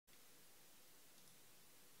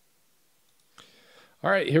All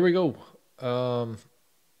right, here we go. Oh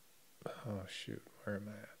shoot, where am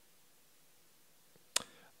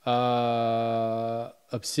I at?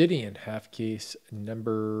 Obsidian half case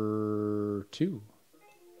number 2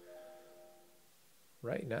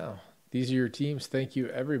 right now. These are your teams. Thank you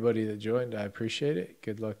everybody that joined. I appreciate it.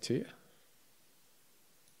 Good luck to you.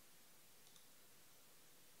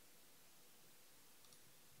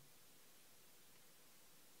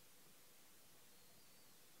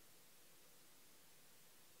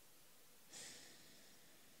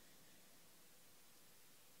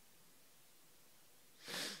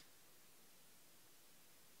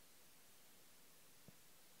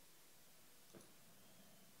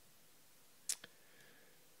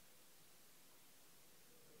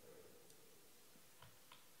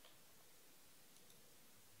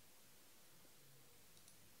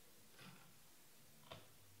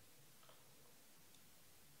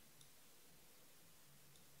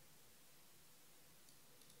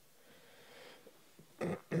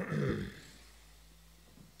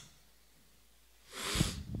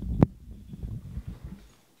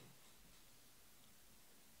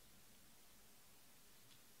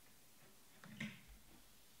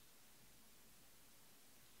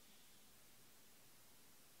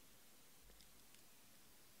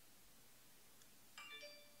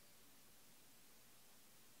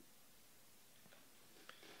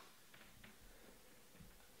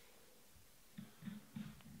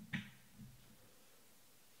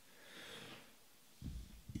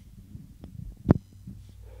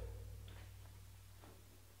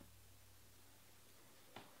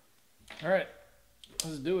 All right,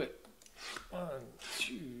 let's do it. 1,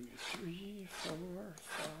 2, 3, 4,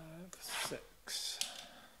 5, 6.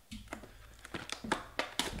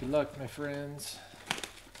 Good luck, my friends.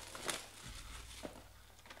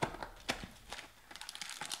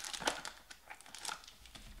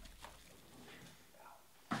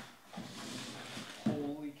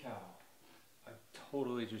 Holy cow. I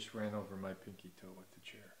totally just ran over my pinky toe with the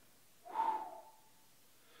chair.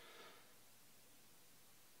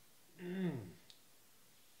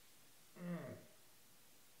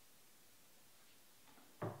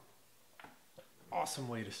 Awesome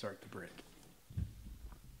way to start the break.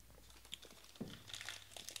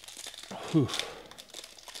 Whew.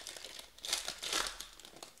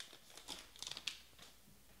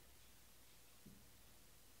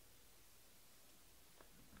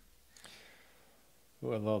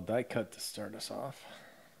 Ooh, a little die cut to start us off.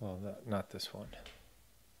 Well, not this one.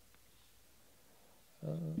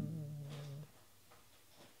 There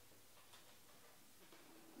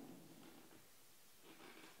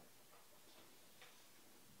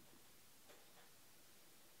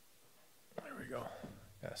we go.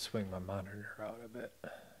 Gotta swing my monitor out a bit.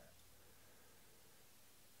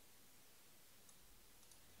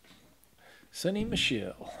 Sonny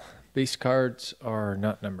Michelle. Base cards are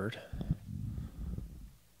not numbered.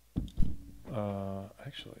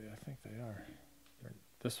 Actually, I think they are.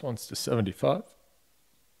 This one's to 75.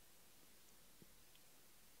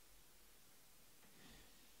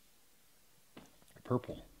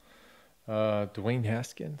 Purple. Dwayne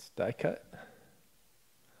Haskins, die cut.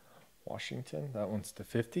 Washington, that one's to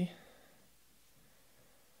 50.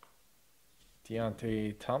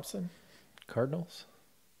 Deontay Thompson, Cardinals.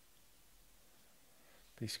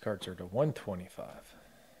 These cards are to 125.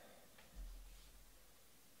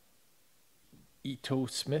 Ito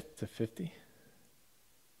Smith to 50.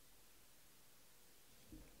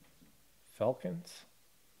 Falcons.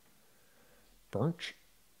 Birch.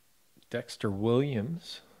 Dexter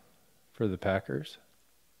Williams for the Packers.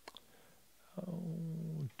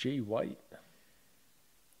 Oh, Jay White.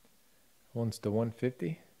 One's to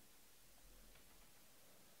 150.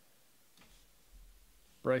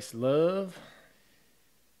 Bryce Love.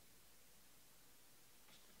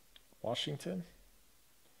 Washington.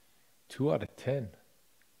 2 out of 10.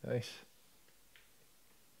 Nice.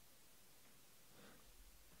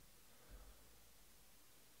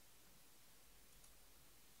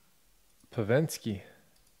 Pavensky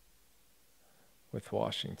with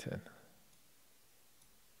Washington.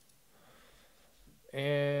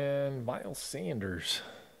 And Miles Sanders.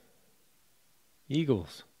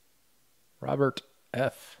 Eagles. Robert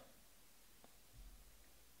F.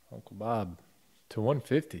 Uncle Bob to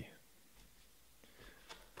 150.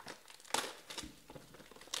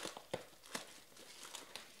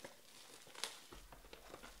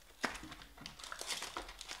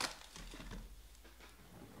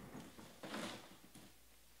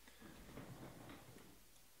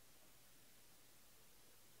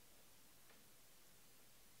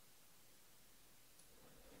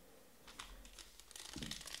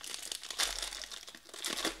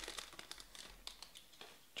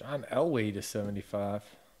 John Elway to 75.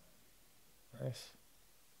 Nice.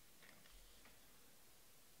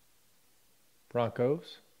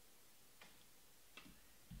 Broncos.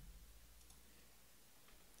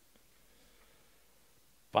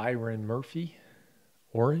 Byron Murphy,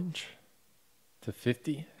 orange to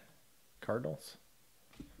 50. Cardinals.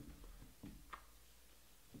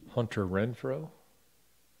 Hunter Renfrow,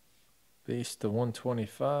 base to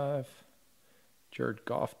 125. Jared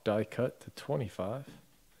Goff die cut to 25.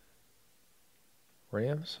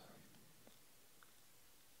 Rams.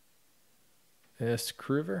 S.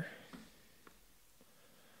 Krueger.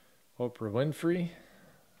 Oprah Winfrey.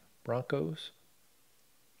 Broncos.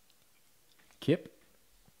 Kip.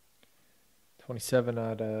 27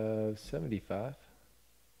 out of 75.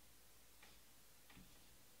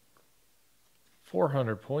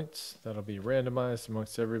 400 points. That'll be randomized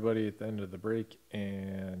amongst everybody at the end of the break.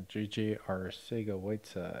 And J.J.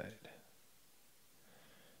 Arcega-Whiteside.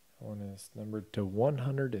 That one is numbered to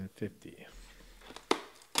 150.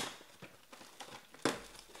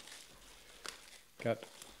 Got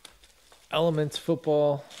Elements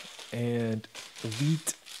Football and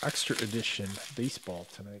Elite Extra Edition Baseball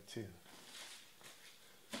tonight, too.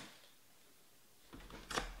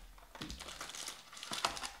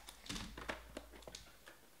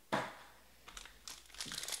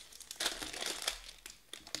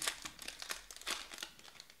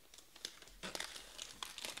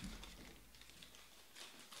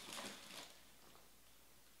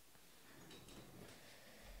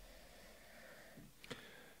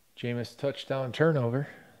 Jameis touchdown turnover.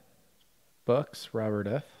 Bucks, Robert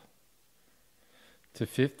F. to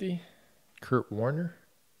 50. Kurt Warner.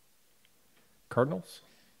 Cardinals.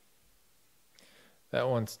 That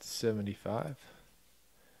one's to 75.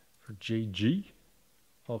 For JG.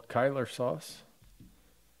 Oh, Kyler Sauce.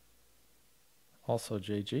 Also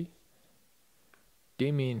JG.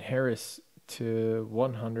 Damian Harris to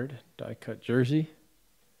 100. Die cut jersey.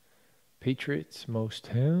 Patriots,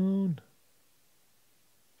 Mostown.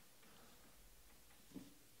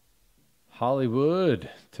 Hollywood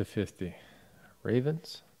to 50.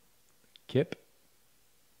 Ravens. Kip.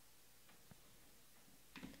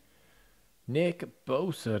 Nick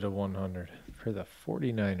Bosa to 100 for the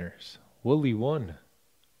 49ers. Wooly 1.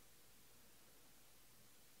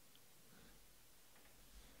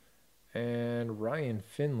 And Ryan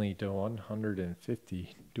Finley to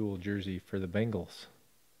 150. Dual jersey for the Bengals.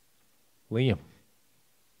 Liam.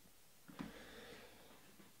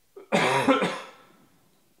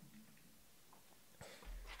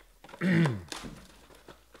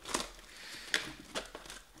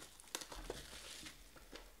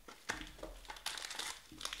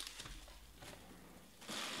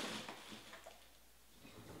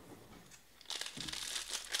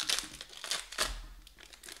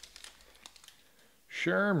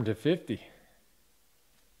 Sherm to 50.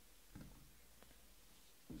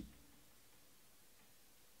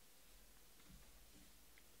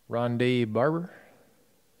 Rondé Barber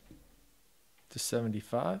to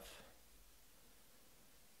 75.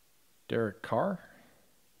 Derek Carr,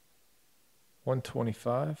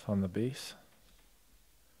 125 on the base.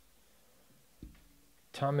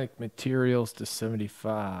 Atomic Materials to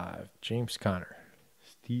 75. James Conner,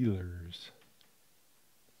 Steelers.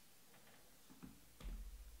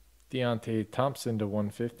 Deontay Thompson to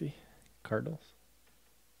 150. Cardinals.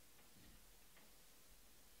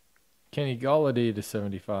 Kenny Golladay to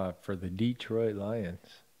 75 for the Detroit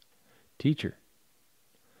Lions. Teacher.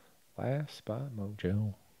 Last spot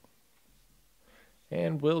mojo.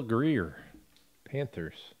 And Will Greer.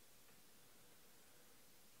 Panthers.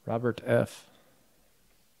 Robert F.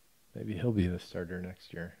 Maybe he'll be the starter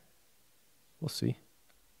next year. We'll see.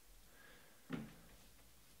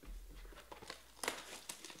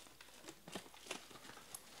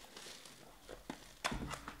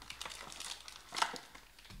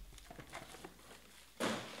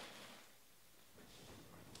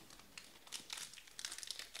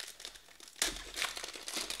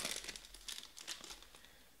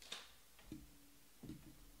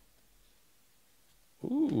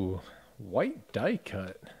 Ooh, white die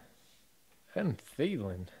cut. And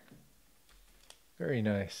Thielen. Very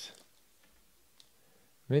nice.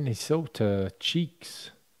 Minnesota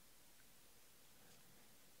Cheeks.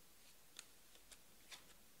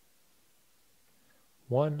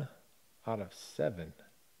 One out of 7.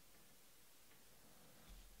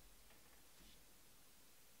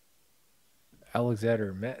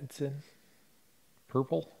 Alexander Mattison.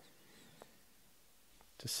 Purple.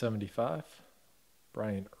 To 75.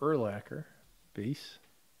 Brian Urlacher, base,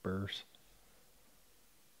 Burrs.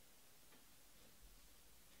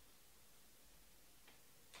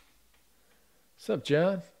 What's up,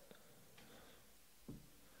 John?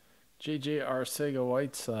 J.J. Arcega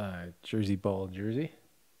Whiteside. Jersey ball jersey.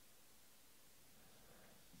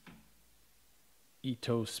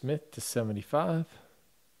 Ito Smith to 75.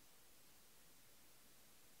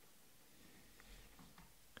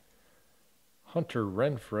 Hunter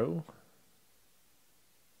Renfroe.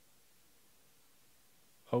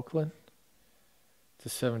 Oakland to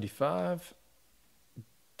 75.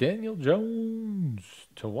 Daniel Jones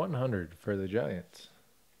to 100 for the Giants.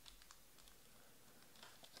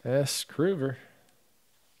 S. Kruger.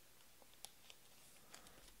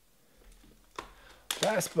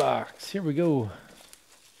 Last box. Here we go.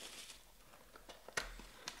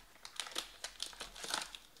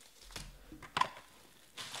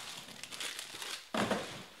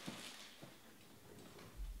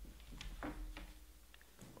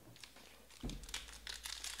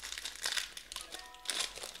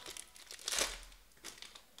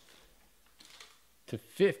 To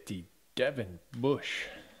 50, Devin Bush.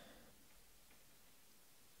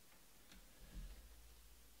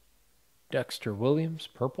 Dexter Williams,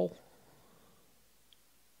 purple.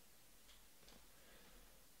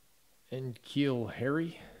 And Keel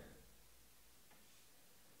Harry.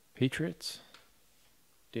 Patriots.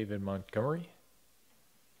 David Montgomery.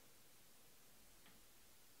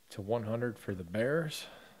 To 100 for the Bears.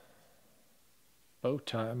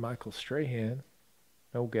 Bowtie, Michael Strahan.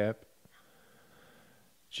 No gap.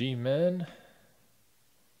 G-Men.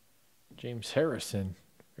 James Harrison.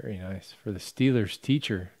 Very nice. For the Steelers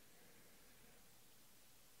teacher.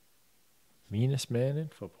 Meanest man in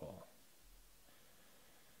football.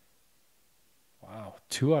 Wow.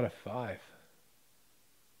 2 out of 5.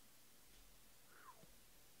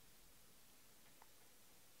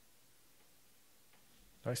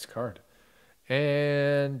 Nice card.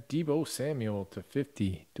 And Deebo Samuel to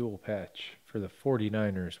 50. Dual patch for the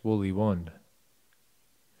 49ers. Wooly 1.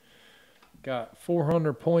 Got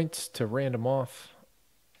 400 points to random off.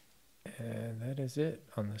 And that is it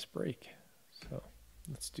on this break. So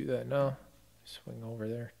let's do that now. Swing over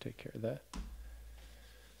there. Take care of that.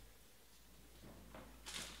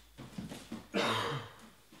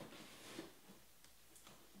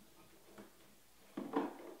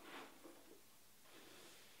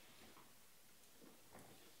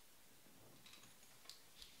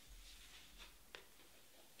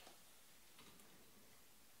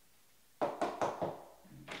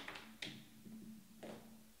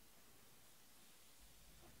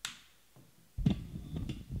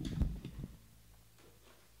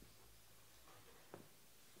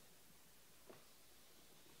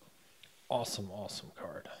 Awesome, awesome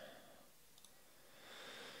card.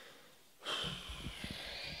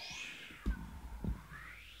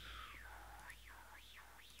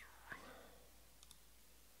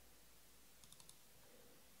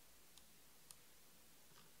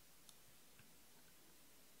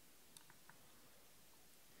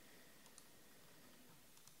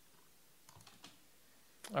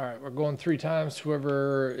 All right, we're going 3 times.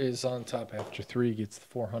 Whoever is on top after 3 gets the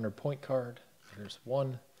 400 point card. There's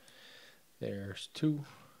 1. There's 2,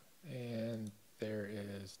 and there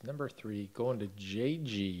is number 3 going to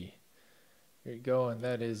JG. Here you go, and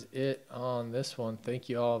that is it on this one. Thank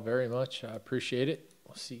you all very much. I appreciate it.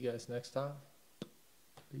 We'll see you guys next time.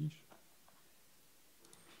 Peace.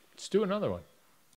 Let's do another one.